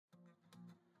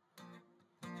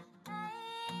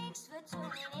for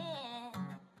tuning in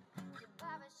to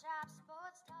Barbershop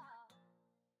Sports Talk.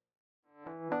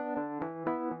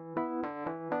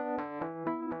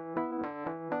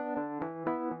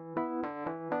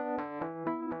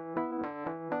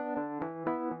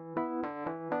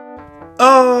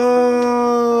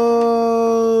 Oh,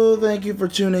 thank you for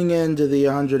tuning in to the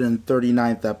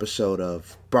 139th episode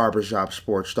of Barbershop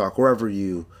Sports Talk. Wherever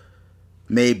you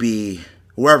may be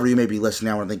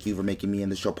listening, I want to thank you for making me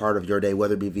and the show part of your day,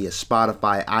 whether it be via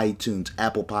Spotify, iTunes,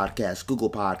 Apple Podcasts, Google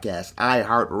Podcasts,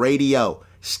 iHeartRadio,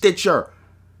 Stitcher.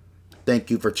 Thank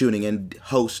you for tuning in.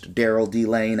 Host Daryl D.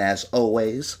 Lane, as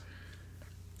always,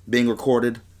 being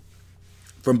recorded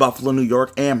from Buffalo, New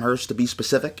York, Amherst to be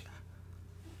specific.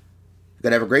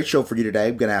 Gonna have a great show for you today.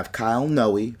 I'm gonna have Kyle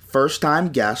Noe, first time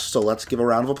guest, so let's give a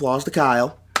round of applause to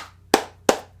Kyle.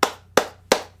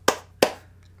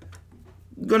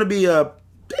 Gonna be a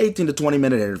 18 to 20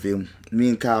 minute interview. Me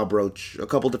and Kyle broach a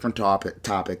couple different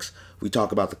topics. We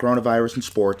talk about the coronavirus in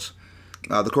sports.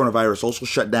 The coronavirus also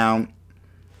shut down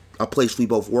a place we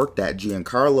both worked at,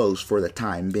 Giancarlo's, for the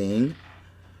time being.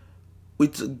 We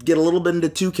get a little bit into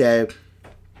 2K,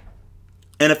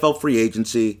 NFL free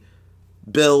agency.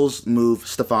 Bills move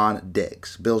Stephon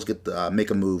Diggs. Bills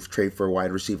make a move, trade for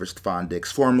wide receiver Stephon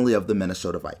Diggs, formerly of the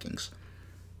Minnesota Vikings.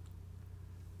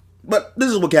 But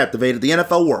this is what captivated the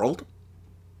NFL world,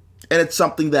 and it's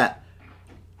something that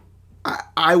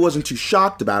I wasn't too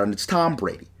shocked about, and it's Tom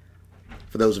Brady.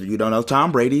 For those of you who don't know,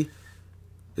 Tom Brady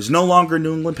is no longer a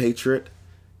New England Patriot.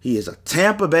 He is a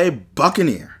Tampa Bay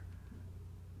Buccaneer.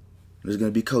 He's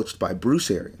going to be coached by Bruce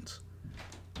Arians.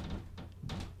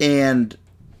 And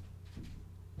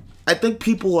I think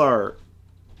people are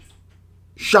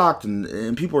shocked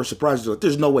and people are surprised. Like,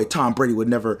 there's no way Tom Brady would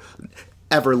never,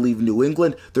 ever leave New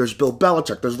England. There's Bill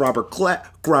Belichick. There's Robert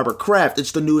Kraft.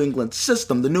 It's the New England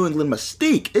system, the New England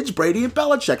mystique. It's Brady and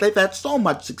Belichick. They've had so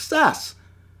much success.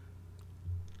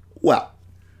 Well,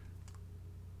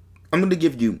 I'm going to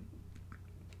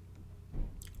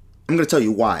tell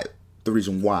you why, the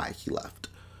reason why he left.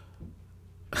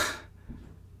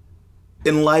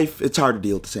 In life, it's hard to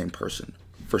deal with the same person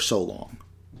for so long.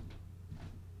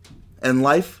 In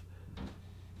life,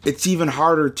 it's even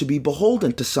harder to be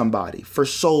beholden to somebody for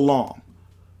so long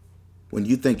when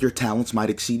you think your talents might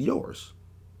exceed yours.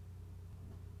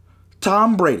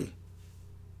 Tom Brady.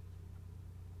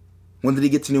 When did he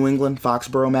get to New England?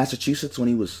 Foxborough, Massachusetts, when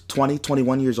he was 20,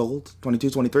 21 years old, 22,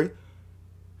 23?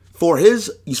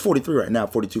 He's 43 right now,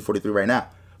 42, 43 right now.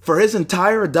 For his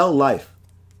entire adult life,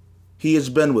 he has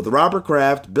been with Robert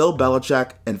Kraft, Bill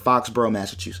Belichick, and Foxborough,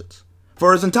 Massachusetts.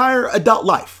 For his entire adult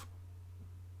life.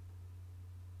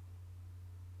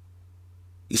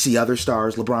 You see other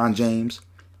stars, LeBron James.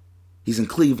 He's in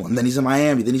Cleveland, then he's in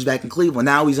Miami, then he's back in Cleveland,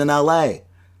 now he's in LA.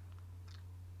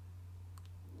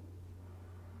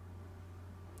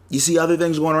 You see other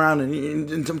things going around,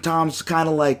 and Tom's kind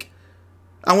of like,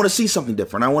 I want to see something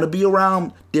different. I want to be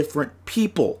around different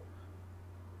people.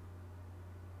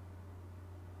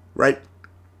 Right?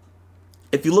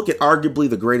 If you look at arguably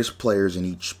the greatest players in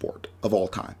each sport of all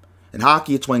time. In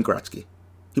hockey, it's Wayne Gretzky.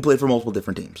 He played for multiple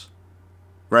different teams.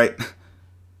 Right?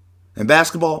 In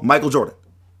basketball, Michael Jordan.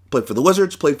 Played for the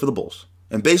Wizards, played for the Bulls.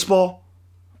 In baseball,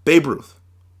 Babe Ruth.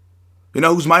 You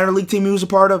know whose minor league team he was a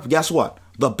part of? Guess what?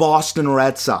 The Boston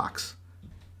Red Sox.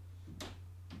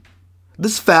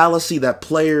 This fallacy that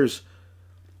players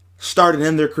started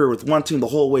in their career with one team the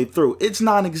whole way through, it's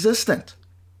non-existent.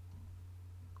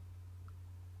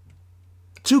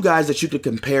 Two guys that you could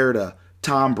compare to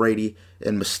Tom Brady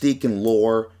and mystique and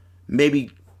lore,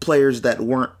 maybe players that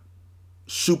weren't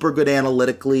super good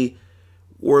analytically,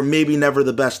 or maybe never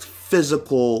the best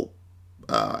physical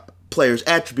players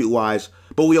attribute-wise,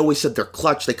 but we always said they're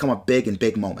clutch, they come up big in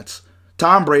big moments.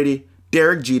 Tom Brady,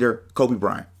 Derek Jeter, Kobe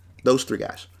Bryant. Those three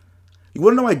guys. You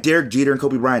want to know why Derek Jeter and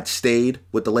Kobe Bryant stayed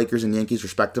with the Lakers and Yankees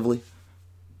respectively?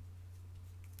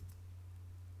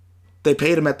 They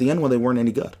paid them at the end when they weren't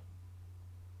any good.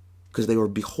 Because they were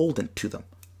beholden to them.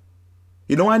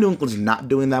 You know why New England's not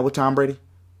doing that with Tom Brady?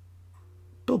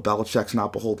 Bill Belichick's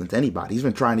not beholden to anybody. He's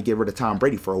been trying to get rid of Tom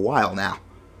Brady for a while now.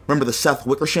 Remember the Seth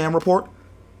Wickersham report?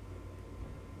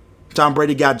 Tom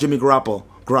Brady got Jimmy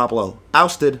Garoppolo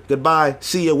ousted. Goodbye.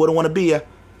 See ya. Wouldn't want to be ya.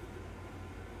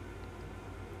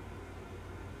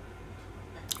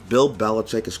 Bill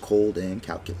Belichick is cold and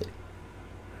calculating.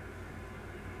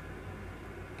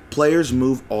 Players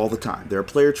move all the time. There are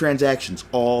player transactions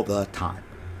all the time.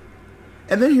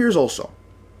 And then here's also,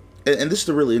 and this is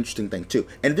the really interesting thing too,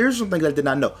 and there's something that I did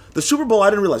not know. The Super Bowl, I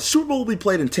didn't realize, the Super Bowl will be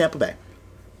played in Tampa Bay.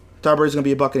 Tom Brady's going to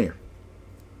be a Buccaneer.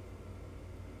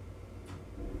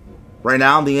 Right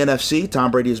now in the NFC,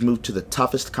 Tom Brady has moved to the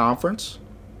toughest conference.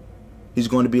 He's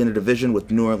going to be in a division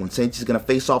with New Orleans Saints. He's going to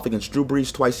face off against Drew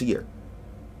Brees twice a year.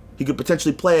 He could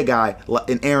potentially play a guy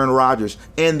in Aaron Rodgers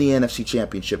in the NFC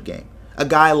Championship game. A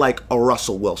guy like a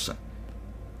Russell Wilson.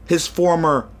 His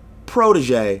former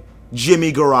protege,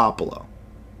 Jimmy Garoppolo.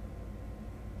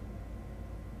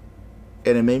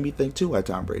 And it made me think, too, why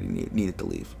Tom Brady needed to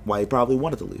leave. Why he probably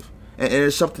wanted to leave. And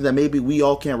it's something that maybe we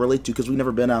all can't relate to because we've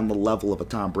never been on the level of a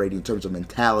Tom Brady in terms of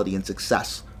mentality and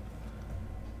success.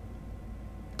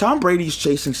 Tom Brady's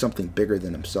chasing something bigger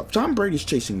than himself. Tom Brady's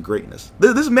chasing greatness.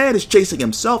 This man is chasing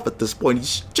himself at this point.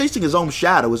 He's chasing his own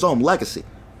shadow, his own legacy.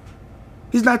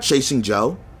 He's not chasing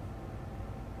Joe.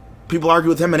 People argue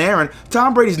with him and Aaron.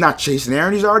 Tom Brady's not chasing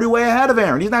Aaron. He's already way ahead of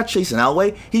Aaron. He's not chasing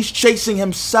Elway. He's chasing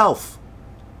himself.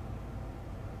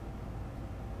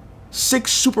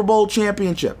 6 Super Bowl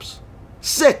championships.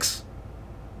 6.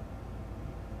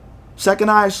 Second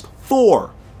highest,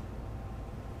 4.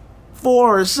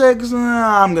 4 or 6,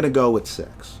 I'm going to go with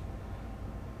 6.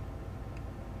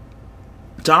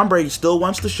 Tom Brady still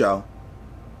wants to show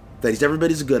that he's every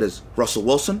bit as good as Russell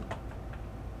Wilson,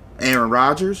 Aaron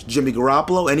Rodgers, Jimmy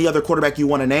Garoppolo, any other quarterback you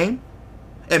want to name.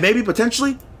 And maybe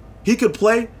potentially he could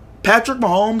play Patrick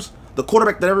Mahomes, the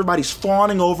quarterback that everybody's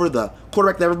fawning over, the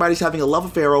quarterback that everybody's having a love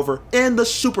affair over, in the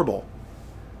Super Bowl.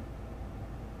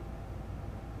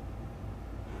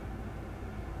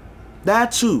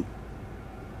 That's who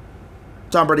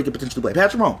Tom Brady could potentially play.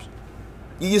 Patrick Mahomes.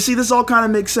 You see, this all kind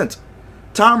of makes sense.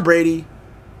 Tom Brady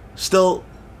still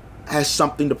has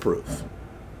something to prove.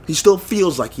 He still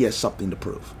feels like he has something to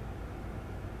prove.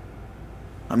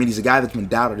 I mean, he's a guy that's been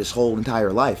doubted his whole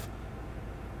entire life.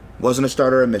 Wasn't a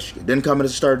starter at Michigan. Didn't come in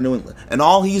as a starter in New England. And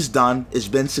all he's done is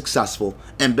been successful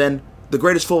and been the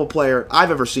greatest football player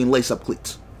I've ever seen lace up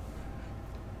cleats.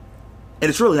 And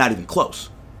it's really not even close.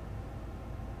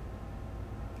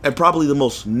 And probably the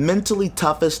most mentally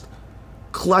toughest,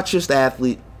 clutchest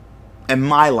athlete in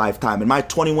my lifetime, in my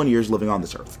 21 years living on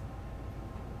this earth.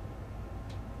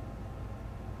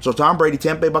 So Tom Brady,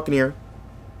 Tampa Bay Buccaneer.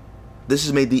 This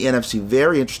has made the NFC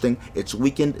very interesting. It's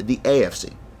weakened the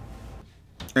AFC.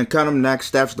 And coming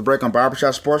next after the break on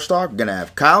Barbershop Sports Talk, we're going to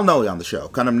have Kyle Noe on the show.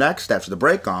 Coming next after the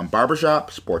break on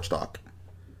Barbershop Sports Talk.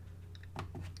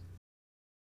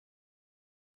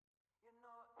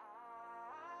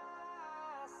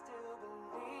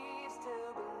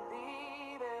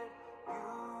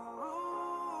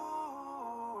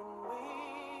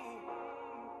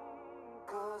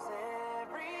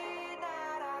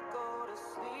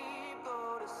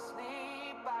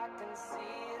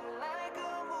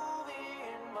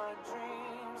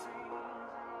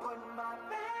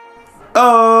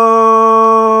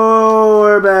 Oh,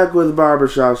 we're back with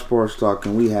Barbershop Sports Talk,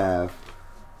 and we have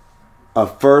a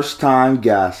first-time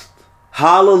guest.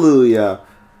 Hallelujah.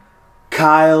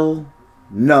 Kyle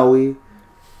Noe.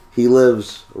 He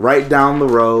lives right down the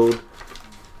road.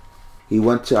 He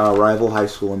went to our rival high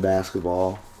school in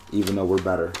basketball, even though we're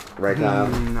better. Right, Kyle?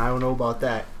 I don't know about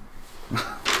that.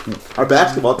 Our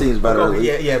basketball team is better. Oh,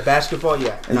 yeah, basketball,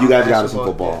 yeah. And you guys got us in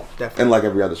football. Yeah, and like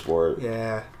every other sport.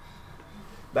 Yeah.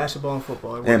 Basketball and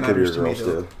football. And prettier girls,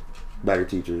 too. Better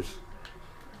teachers.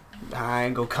 I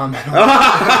ain't gonna comment on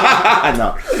that. I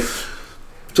know.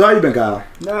 So how you been, Kyle?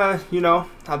 I've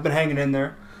been hanging in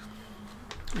there.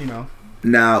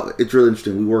 Now, it's really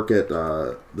interesting. We work at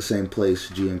the same place,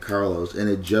 Giancarlo's, and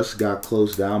it just got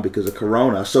closed down because of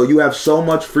Corona. So you have so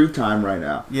much free time right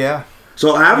now. Yeah.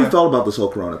 So how have you felt about this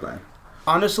whole Corona thing?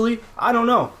 Honestly, I don't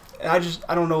know. I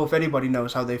don't know if anybody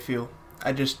knows how they feel.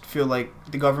 I just feel like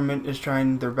the government is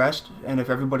trying their best, and if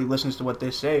everybody listens to what they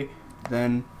say,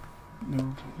 then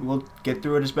we'll get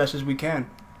through it as best as we can.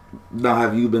 Now,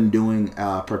 have you been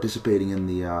participating in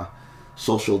the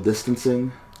social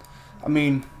distancing? I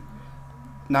mean,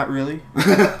 not really.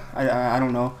 I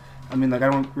don't know. I mean, like I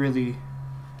don't really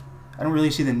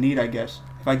see the need. I guess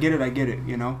if I get it, I get it.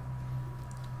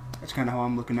 That's kind of how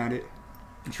I'm looking at it.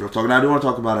 Sure. I do want to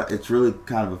talk about it. It's really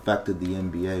kind of affected the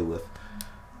NBA with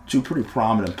two pretty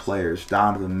prominent players,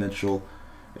 Donovan Mitchell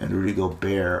and Rudy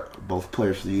Gobert, both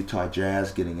players for the Utah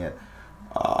Jazz, getting it,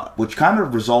 which kind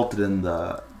of resulted in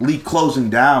the league closing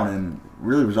down and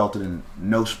really resulted in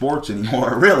no sports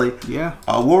anymore, really. Yeah.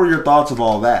 What were your thoughts of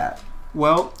all that?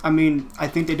 Well, I mean, I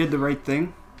think they did the right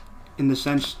thing in the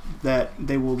sense that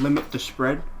they will limit the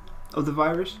spread of the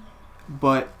virus,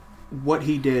 but what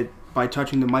he did by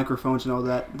touching the microphones and all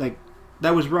that, like,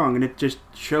 that was wrong, and it just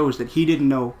shows that he didn't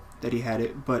know that he had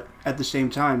it, but at the same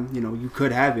time, you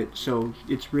could have it, so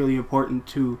it's really important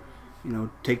to,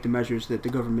 take the measures that the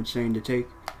government's saying to take.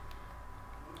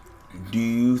 Do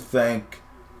you think...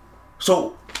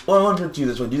 So, Well, let me put you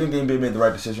this way. Do you think the NBA made the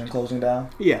right decision closing down?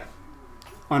 Yeah,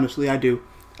 honestly, I do.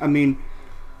 I mean,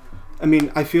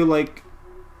 I feel like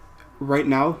right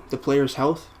now the players'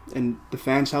 health and the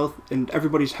fans' health and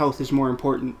everybody's health is more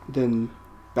important than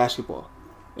basketball,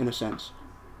 in a sense.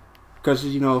 Because,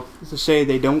 to say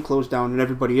they don't close down and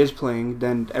everybody is playing,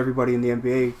 then everybody in the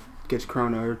NBA gets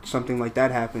corona or something like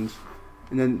that happens.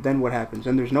 And then what happens?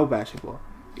 Then there's no basketball.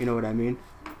 You know what I mean?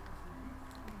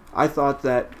 I thought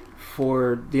that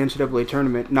for the NCAA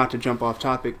tournament, not to jump off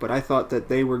topic, but I thought that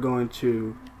they were going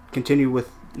to continue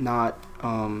with not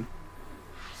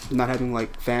having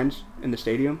like fans in the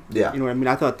stadium. Yeah. You know what I mean?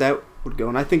 I thought that would go,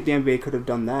 and I think the NBA could have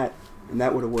done that, and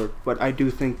that would have worked. But I do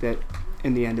think that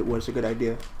in the end, it was a good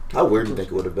idea. How weird do you think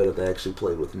it would have been if they actually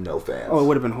played with no fans? Oh, it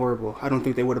would have been horrible. I don't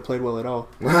think they would have played well at all.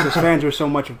 Because fans are so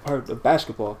much a part of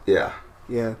basketball. Yeah.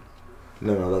 Yeah.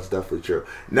 No, that's definitely true.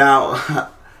 Now,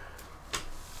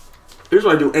 here's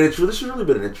what I do, and this has really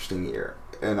been an interesting year.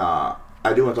 And I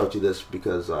do want to talk to you this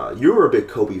because you were a big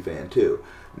Kobe fan too.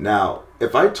 Now,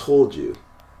 if I told you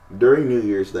during New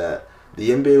Year's that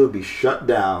the NBA would be shut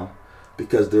down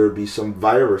because there would be some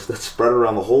virus that spread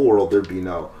around the whole world, there'd be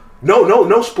no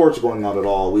sports going on at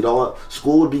all.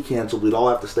 School would be canceled. We'd all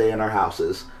have to stay in our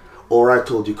houses. Or I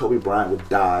told you Kobe Bryant would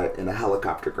die in a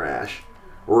helicopter crash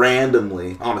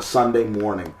randomly on a Sunday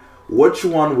morning. Which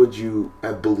one would you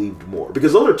have believed more?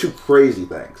 Because those are two crazy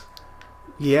things.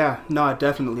 Yeah, no,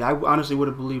 definitely. I honestly would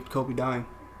have believed Kobe dying.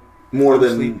 More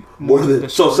than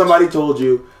so somebody told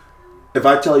you, if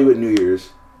I tell you at New Year's,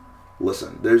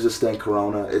 listen, there's this thing,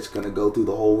 Corona, it's going to go through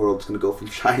the whole world. It's going to go from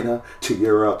China to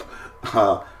Europe.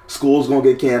 Schools going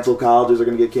to get canceled. Colleges are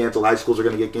going to get canceled. High schools are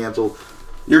going to get canceled.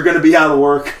 You're going to be out of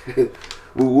work.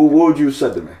 What would you have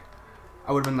said to me?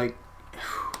 I would have been like,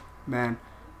 man,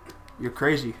 you're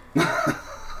crazy.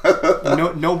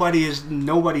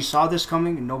 Nobody saw this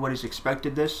coming, and nobody's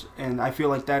expected this, and I feel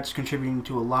like that's contributing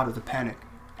to a lot of the panic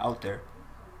out there,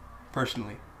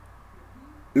 personally.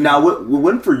 Now,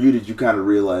 when for you did you kind of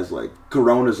realize, like,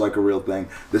 Corona is like a real thing,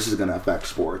 this is going to affect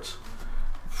sports?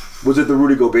 Was it the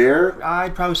Rudy Gobert?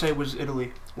 I'd probably say it was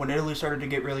Italy. When Italy started to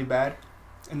get really bad,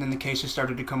 and then the cases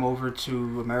started to come over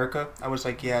to America, I was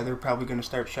like, yeah, they're probably going to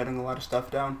start shutting a lot of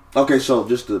stuff down. Okay, so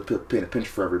just to paint a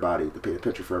picture for everybody,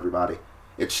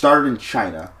 it started in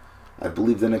China. I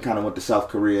believe then it kind of went to South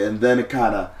Korea, and then it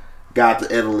kind of got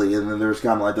to Italy, and then there's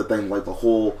kind of like the thing, like the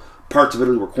whole parts of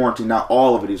Italy were quarantined. Not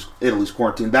all of it is Italy's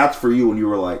quarantined. That's for you when you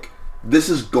were like, this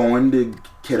is going to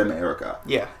hit America.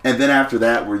 Yeah. And then after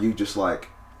that, were you just like,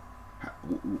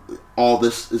 all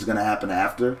this is going to happen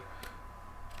after?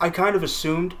 I kind of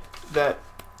assumed that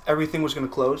everything was going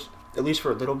to close, at least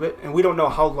for a little bit, and we don't know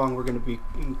how long we're going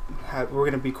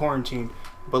to be quarantined.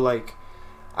 But like,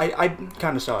 I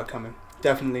kind of saw it coming.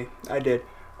 Definitely, I did.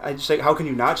 I just like, how can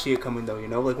you not see it coming though? You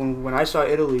know, like when I saw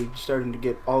Italy starting to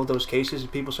get all of those cases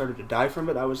and people started to die from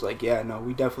it, I was like, yeah, no,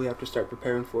 we definitely have to start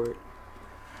preparing for it.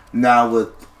 Now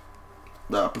with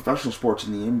the professional sports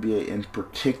and the NBA in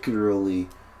particularly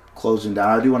closing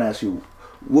down, I do want to ask you,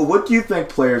 well, what do you think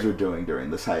players are doing during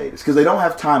this hiatus? Because they don't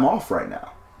have time off right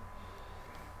now.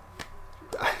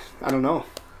 I don't know.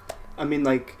 I mean,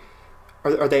 like,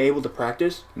 are they able to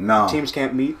practice? No. Teams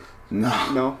can't meet?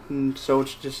 No. No. So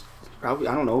it's just probably,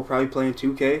 I don't know, probably playing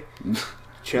 2K,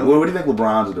 chilling. What do you think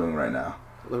LeBron's doing right now?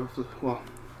 Well,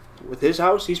 with his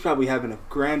house, he's probably having a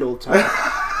grand old time.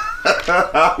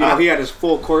 He had his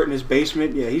full court in his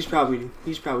basement. Yeah, he's probably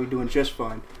doing just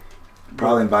fine.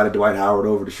 Probably invited Dwight Howard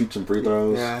over to shoot some free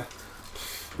throws. Yeah.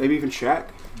 Maybe even Shaq.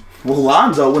 Well,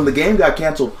 Lonzo, when the game got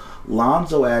canceled,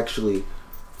 Lonzo actually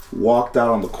walked out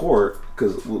on the court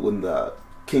because when the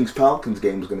Kings-Pelicans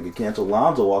game was going to get canceled,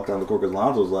 Lonzo walked out on the court because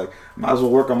Lonzo was like, might as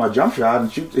well work on my jump shot and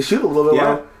shoot a little bit. Yeah.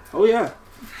 Low. Oh, yeah.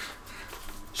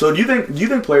 So do you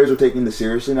think players are taking this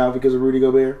seriously now because of Rudy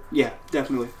Gobert? Yeah,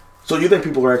 definitely. So you think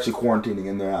people are actually quarantining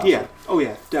in their house? Yeah. Oh,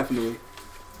 yeah, definitely.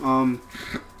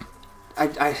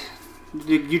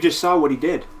 You just saw what he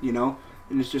did, you know?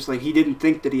 And it's just like he didn't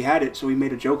think that he had it, so he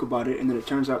made a joke about it, and then it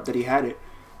turns out that he had it.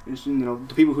 It's, you know,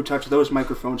 the people who touch those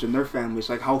microphones and their families,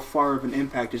 like, how far of an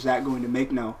impact is that going to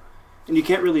make now? And you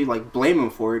can't really, like, blame him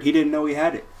for it. He didn't know he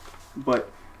had it.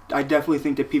 But I definitely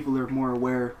think that people are more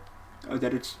aware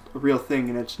that it's a real thing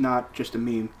and it's not just a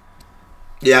meme.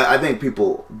 Yeah, I think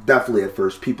people, definitely at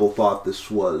first, people thought this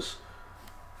was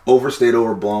overstayed,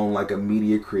 overblown, like a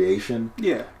media creation.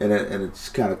 Yeah. And it's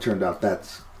kind of turned out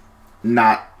that's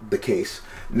not the case.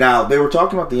 Now, they were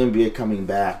talking about the NBA coming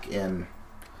back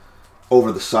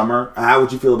over the summer. How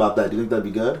would you feel about that? Do you think that'd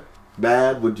be good?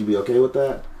 Bad? Would you be okay with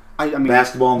that? I mean,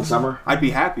 basketball in the summer? I'd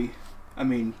be happy. I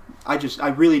mean, I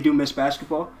really do miss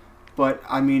basketball. But,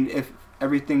 I mean, if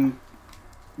everything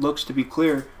looks to be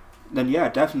clear, then yeah,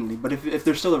 definitely. But if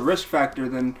there's still a risk factor,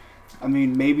 then I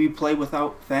mean, maybe play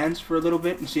without fans for a little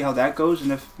bit and see how that goes.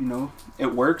 And if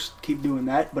it works, keep doing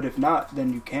that. But if not,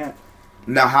 then you can't.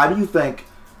 Now, how do you think?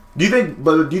 Do you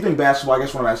think basketball? I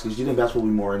guess what I'm asking is, do you think basketball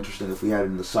would be more interesting if we had it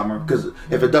in the summer? Because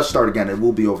if it does start again, it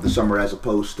will be over the summer as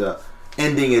opposed to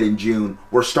ending it in June.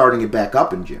 We're starting it back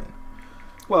up in June.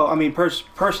 Well, I mean,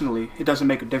 personally, it doesn't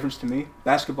make a difference to me.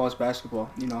 Basketball is basketball.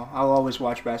 I'll always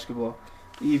watch basketball.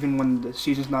 Even when the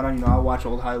season's not on, I'll watch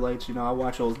old highlights. I'll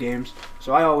watch old games.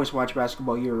 So I always watch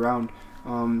basketball year round.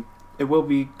 It will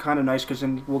be kind of nice because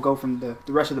then we'll go from the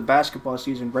rest of the basketball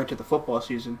season right to the football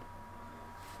season.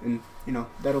 And,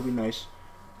 that'll be nice.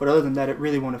 But other than that, it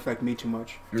really won't affect me too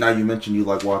much. Now, you mentioned you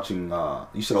like watching,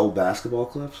 you said old basketball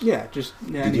clips? Yeah,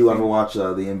 Did you ever watch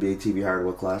the NBA TV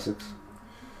Hardwood Classics?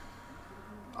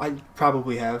 I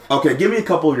probably have. Okay, give me a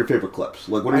couple of your favorite clips.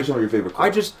 Like, what are some of your favorite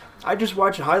clips? I just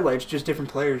watch highlights, just different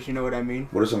players, you know what I mean?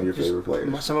 What are some of your favorite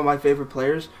players? Some of my favorite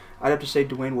players, I'd have to say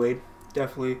Dwayne Wade,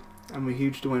 definitely. I'm a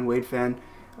huge Dwayne Wade fan.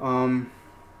 I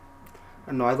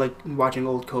don't know, I like watching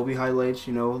old Kobe highlights,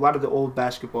 a lot of the old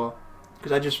basketball.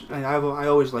 Because I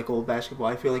always like old basketball.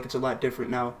 I feel like it's a lot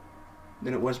different now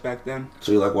than it was back then.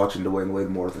 So you like watching Dwayne Wade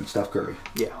more than Steph Curry?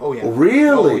 Yeah, oh yeah.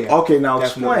 Really? Oh, yeah. Okay, now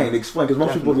Definitely. explain, because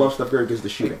most people love Steph Curry because of the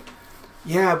shooting.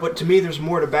 Yeah, but to me, there's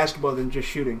more to basketball than just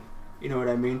shooting. You know what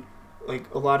I mean?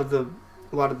 Like a lot of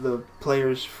the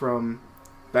players from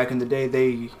back in the day,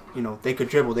 they could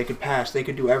dribble, they could pass, they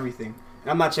could do everything.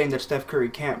 And I'm not saying that Steph Curry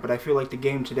can't, but I feel like the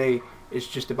game today is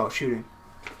just about shooting.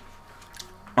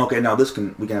 Okay, now we can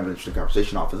have an interesting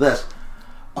conversation off of this.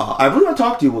 I really want to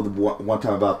talk to you one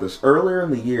time about this. Earlier in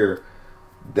the year,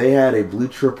 they had a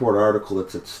Bleacher Report article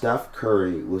that said Steph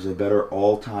Curry was a better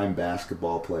all-time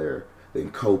basketball player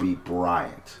than Kobe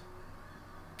Bryant.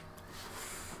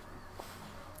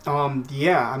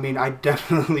 Yeah, I mean, I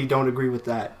definitely don't agree with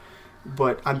that.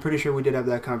 But I'm pretty sure we did have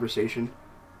that conversation.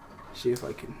 See if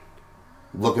I can...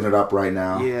 Looking it up right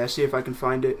now. Yeah, see if I can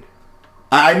find it.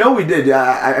 I know we did.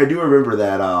 I do remember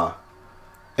that.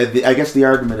 I guess the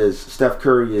argument is Steph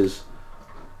Curry is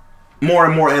more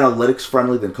and more analytics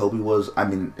friendly than Kobe was. I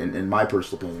mean, in my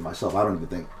personal opinion, myself, I don't even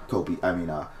think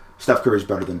Steph Curry is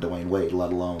better than Dwayne Wade,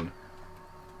 let alone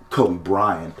Kobe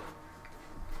Bryant.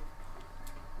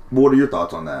 What are your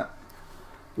thoughts on that?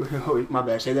 My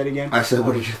bad. Say that again. I said,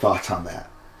 what are your thoughts on that?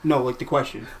 No, like the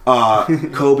question.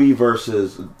 Kobe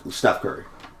versus Steph Curry.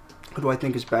 Who do I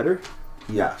think is better?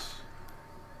 Yes.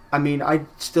 I mean, I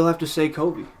still have to say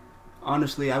Kobe.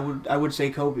 Honestly, I would say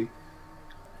Kobe.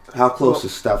 How close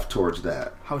is Steph towards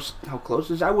that? How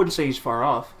close is? I wouldn't say he's far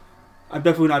off. I'm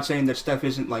definitely not saying that Steph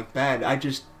isn't like bad. I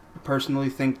just personally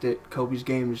think that Kobe's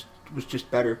game was just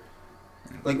better.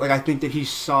 Like I think that he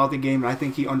saw the game and I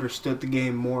think he understood the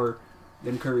game more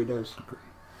than Curry does.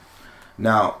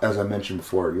 Now, as I mentioned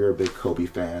before, you're a big Kobe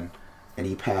fan, and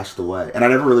he passed away. And I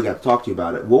never really got to talk to you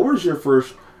about it. What was your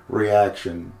first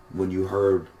reaction when you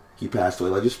heard he passed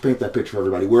away? Like, just paint that picture for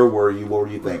everybody. Where were you? What were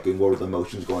you thinking? What were the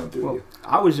emotions going through you?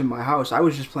 I was in my house. I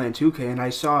was just playing 2K, and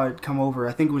I saw it come over.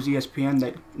 I think it was ESPN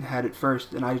that had it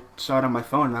first, and I saw it on my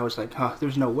phone, and I was like,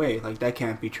 there's no way. Like, that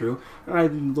can't be true. And I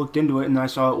looked into it, and I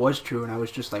saw it was true, and I was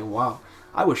just like, wow.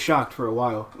 I was shocked for a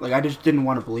while. Like, I just didn't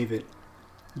want to believe it.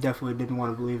 Definitely didn't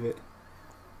want to believe it.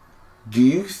 Do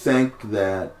you think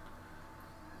that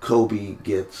Kobe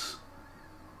gets...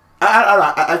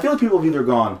 I feel like people have either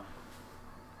gone...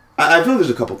 I feel like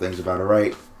there's a couple things about it,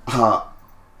 right?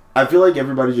 I feel like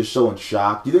everybody's just so in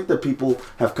shock. Do you think that people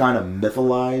have kind of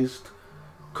mythologized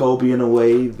Kobe in a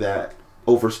way that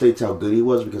overstates how good he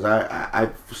was? Because I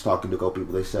was talking to a couple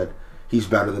people, they said he's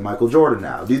better than Michael Jordan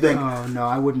now. Do you think... Oh, no,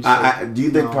 I wouldn't say... do you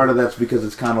think part of that's because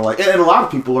it's kind of like... And a lot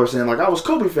of people are saying, like, I was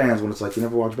Kobe fans, when it's like you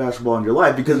never watched basketball in your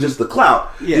life because just the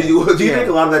clout. Yeah. Do you think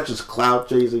a lot of that's just clout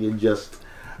chasing and just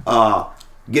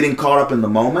getting caught up in the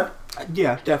moment?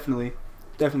 Yeah, definitely.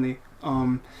 Definitely.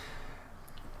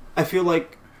 I feel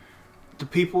like the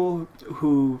people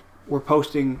who were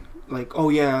posting, like, oh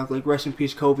yeah, like, rest in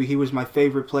peace Kobe, he was my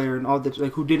favorite player, and all that,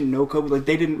 like, who didn't know Kobe, like,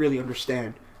 they didn't really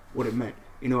understand what it meant.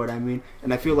 You know what I mean?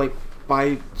 And I feel like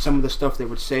by some of the stuff they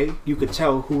would say, you could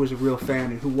tell who was a real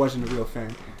fan and who wasn't a real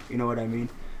fan. You know what I mean?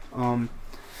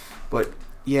 But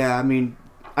yeah, I mean,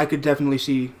 I could definitely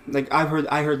see, like, I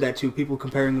heard that too, people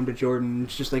comparing him to Jordan.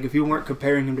 It's just like, if you weren't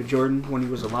comparing him to Jordan when he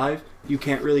was alive, you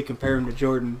can't really compare him to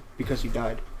Jordan because he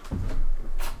died.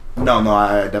 No,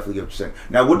 I definitely get what you're saying.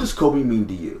 Now, what does Kobe mean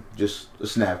to you? Just a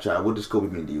snapshot. What does Kobe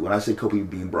mean to you? When I say Kobe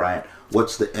being Bryant,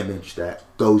 what's the image that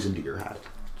goes into your head?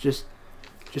 Just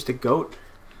a GOAT.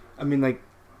 I mean, like,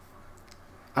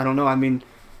 I don't know. I mean,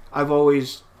 I've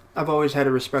always had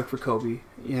a respect for Kobe,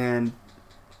 and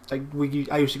like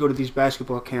I used to go to these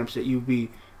basketball camps at UB.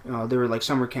 They were like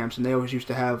summer camps, and they always used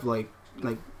to have like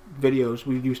videos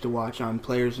we used to watch on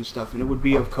players and stuff, and it would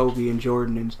be of Kobe and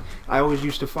Jordan, and I always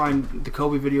used to find the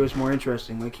Kobe videos more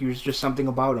interesting. Like, he was just something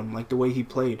about him, like the way he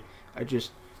played.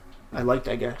 I liked,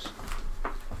 I guess.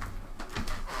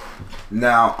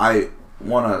 Now, I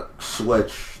want to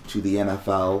switch to the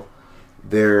NFL.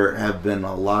 There have been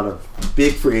a lot of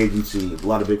big free agency news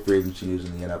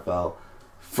in the NFL.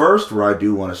 First, where I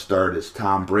do want to start is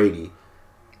Tom Brady.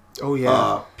 Oh,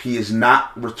 yeah. He is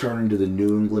not returning to the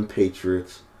New England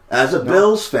Patriots. As a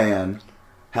Bills fan,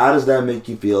 how does that make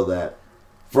you feel that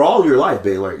for all your life,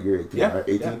 Baylor, you're 18, right?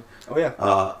 18? Yeah. Oh,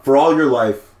 yeah. For all your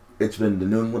life, it's been the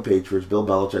New England Patriots, Bill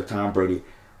Belichick, Tom Brady,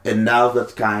 and now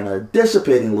that's kind of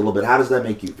dissipating a little bit. How does that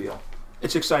make you feel?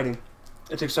 It's exciting.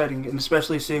 It's exciting, and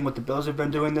especially seeing what the Bills have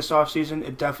been doing this offseason,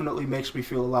 it definitely makes me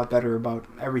feel a lot better about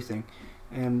everything.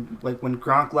 And like when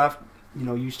Gronk left,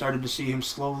 you started to see him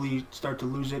slowly start to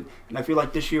lose it, and I feel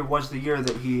like this year was the year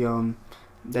that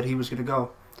he was going to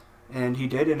go, and he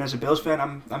did. And as a Bills fan,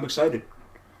 I'm excited.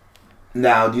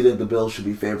 Now, do you think the Bills should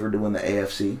be favored to win the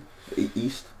AFC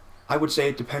East? I would say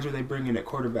it depends who they bring in at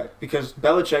quarterback, because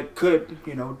Belichick could,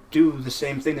 do the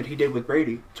same thing that he did with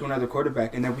Brady to another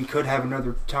quarterback, and then we could have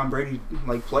another Tom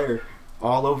Brady-like player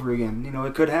all over again.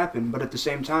 It could happen, but at the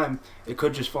same time, it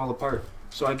could just fall apart.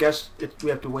 So I guess we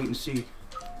have to wait and see.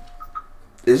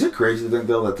 Is it crazy to think,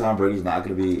 though, that Tom Brady's not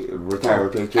going to be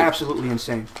retired Patriot? Absolutely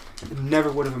insane. Never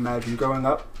would have imagined growing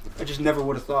up. I just never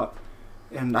would have thought.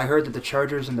 And I heard that the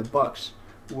Chargers and the Bucks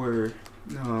were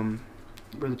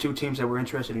the two teams that were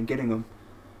interested in getting him.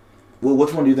 Well,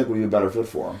 which one do you think would be a better fit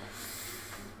for him?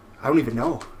 I don't even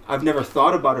know. I've never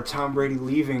thought about a Tom Brady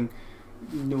leaving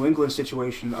New England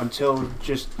situation until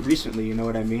just recently, you know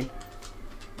what I mean?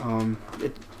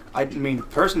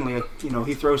 Personally,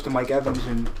 he throws to Mike Evans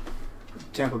in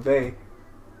Tampa Bay.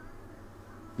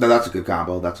 No, that's a good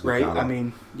combo. That's a good combo.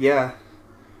 Right? Yeah.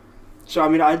 So,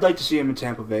 I'd like to see him in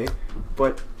Tampa Bay,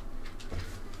 but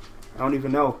I don't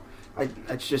even know.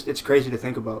 It's crazy to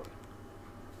think about.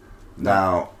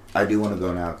 Now, I do want to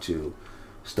go now to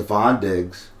Stephon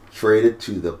Diggs, traded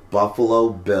to the Buffalo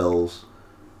Bills.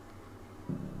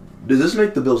 Does this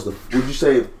make the Bills would you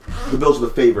say the Bills are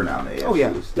the favorite now in the AFC? Oh, yeah,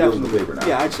 the Bills definitely. are the favorite now.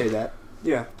 Yeah, I'd say that.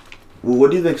 Yeah. Well, what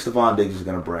do you think Stephon Diggs is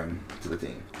going to bring to the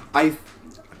team? I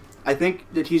think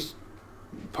that he's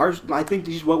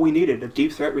what we needed, a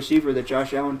deep threat receiver that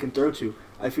Josh Allen can throw to.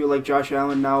 I feel like Josh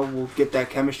Allen now will get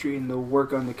that chemistry, and they'll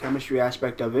work on the chemistry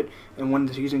aspect of it, and when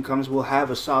the season comes, we'll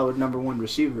have a solid number one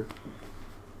receiver.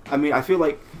 I feel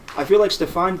like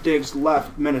Stephon Diggs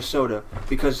left Minnesota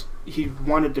because he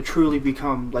wanted to truly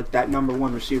become like that number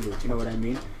one receiver, you know what I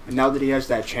mean? And now that he has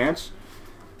that chance,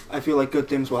 I feel like good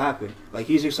things will happen. Like,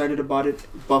 he's excited about it,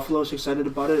 Buffalo's excited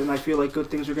about it, and I feel like good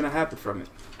things are going to happen from it.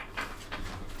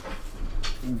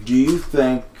 Do you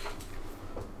think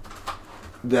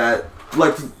that,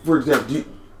 like, for example,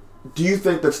 do you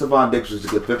think that Stephon Diggs is a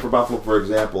good fit for Buffalo, for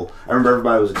example? I remember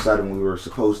everybody was excited when we were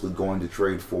supposedly going to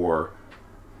trade for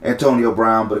Antonio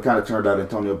Brown, but it kind of turned out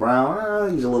Antonio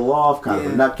Brown, he's a little off, kind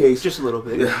of a nutcase. Just a little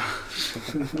bit.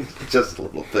 Just a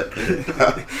little bit.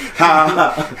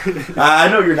 I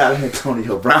know you're not an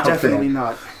Antonio Brown Definitely fan.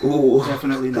 not. Ooh.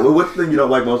 Definitely not. What's the thing you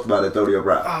don't like most about Antonio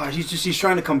Brown? He's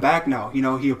trying to come back now.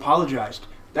 He apologized.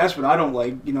 That's what I don't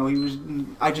like.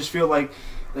 I just feel like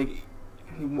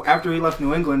after he left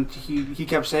New England, he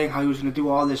kept saying how he was going to do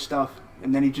all this stuff.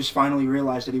 And then he just finally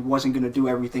realized that he wasn't going to do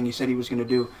everything he said he was going to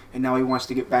do, and now he wants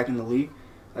to get back in the league.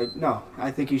 No, I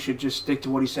think he should just stick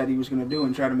to what he said he was going to do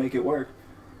and try to make it work.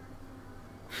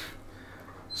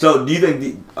 So, do you think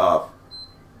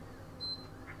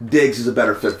Diggs is a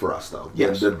better fit for us, though?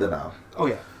 Yes. Than Oh,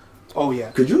 yeah. Oh, yeah.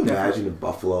 Could you Definitely. imagine if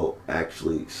Buffalo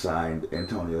actually signed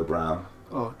Antonio Brown?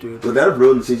 Oh, dude. Would that have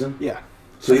ruined the season? Yeah.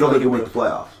 So you don't think it he'll make the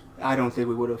playoffs? I don't think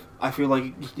we would have. I feel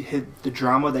like the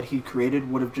drama that he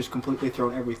created would have just completely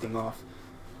thrown everything off.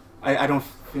 I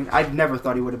never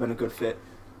thought he would have been a good fit.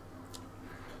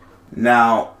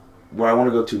 Now, where I want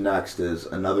to go to next is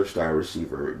another star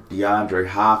receiver, DeAndre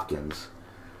Hopkins,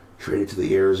 traded to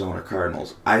the Arizona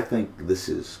Cardinals. I think this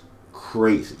is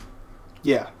crazy.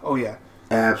 Yeah. Oh, yeah.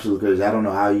 Absolutely crazy. I don't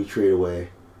know how you trade away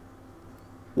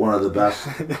one of the best...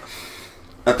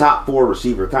 a top 4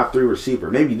 receiver, top 3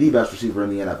 receiver, maybe the best receiver in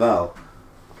the NFL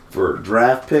for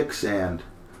draft picks, and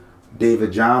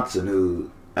David Johnson,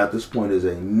 who at this point is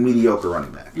a mediocre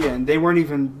running back. Yeah, and they weren't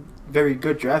even very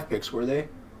good draft picks, were they?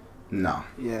 No.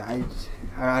 Yeah,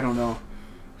 I don't know.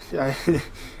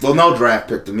 Well, no draft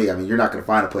pick to me. You're not going to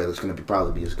find a player that's going to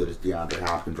probably be as good as DeAndre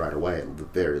Hopkins right away, at the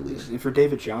very least. And for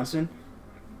David Johnson,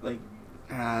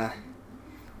 I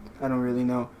don't really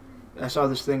know. I saw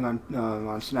this thing on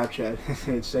Snapchat.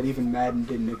 It said even Madden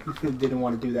didn't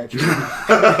want to do that.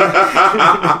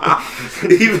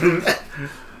 Even.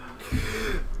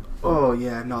 Oh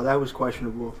yeah, no, that was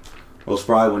questionable. Well, it's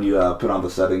probably when you put on the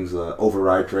settings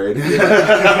override trade.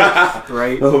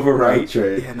 Right. Override right.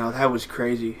 trade. Yeah, no, that was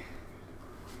crazy.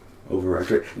 Override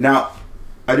trade. Now,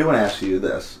 I do want to ask you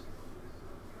this.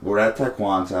 We're at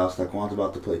Taekwon's house. Taekwon's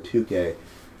about to play 2K.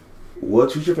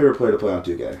 Who's your favorite player to play on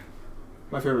 2K?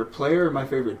 My favorite player or my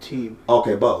favorite team?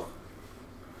 Okay, both.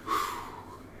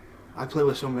 I play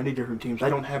with so many different teams. I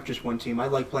don't have just one team. I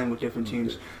like playing with different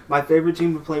teams. My favorite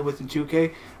team to play with in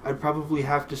 2K, I'd probably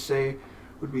have to say,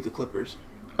 would be the Clippers.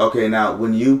 Okay, now,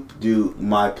 when you do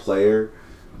my player,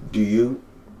 do you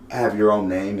have your own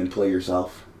name and play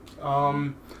yourself?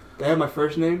 They have my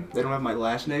first name. They don't have my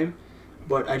last name.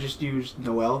 But I just use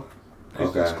Noel.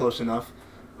 Okay. It's close enough.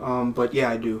 But yeah,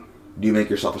 I do. Do you make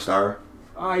yourself a star?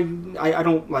 I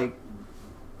don't like.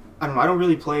 I don't know. I don't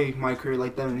really play my career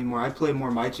like that anymore. I play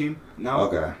more my team now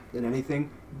than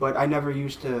anything. But I never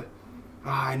used to.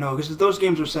 I know, because those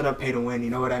games were set up pay to win. You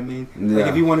know what I mean? Yeah. Like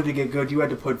if you wanted to get good, you had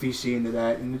to put VC into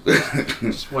that, and it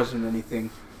just wasn't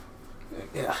anything.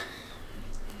 Yeah.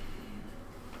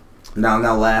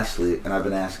 Now, lastly, and I've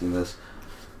been asking this,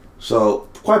 so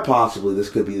quite possibly this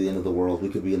could be the end of the world. We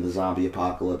could be in the zombie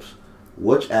apocalypse.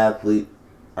 Which athlete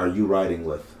are you riding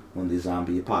with when the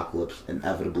zombie apocalypse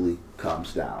inevitably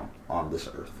comes down on this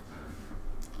earth?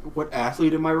 What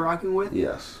athlete am I rocking with?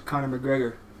 Yes. Conor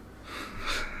McGregor.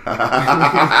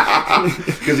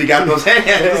 Because he got those hands.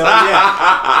 Hell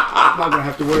yeah. I'm not gonna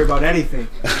have to worry about anything.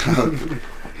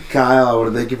 Kyle, I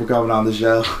want to thank you for coming on the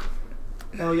show.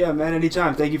 Hell yeah, man.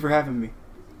 Anytime. Thank you for having me.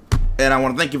 And I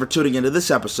want to thank you for tuning into this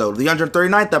episode, the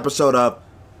 139th episode of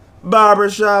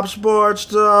Barbershop Sports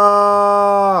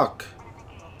Talk.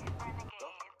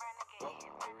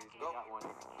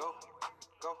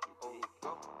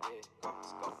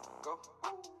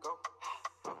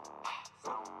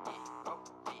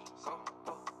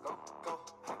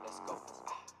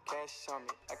 On me,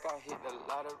 like I hit the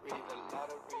lottery,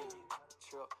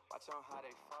 trip. Watch on how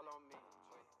they follow me.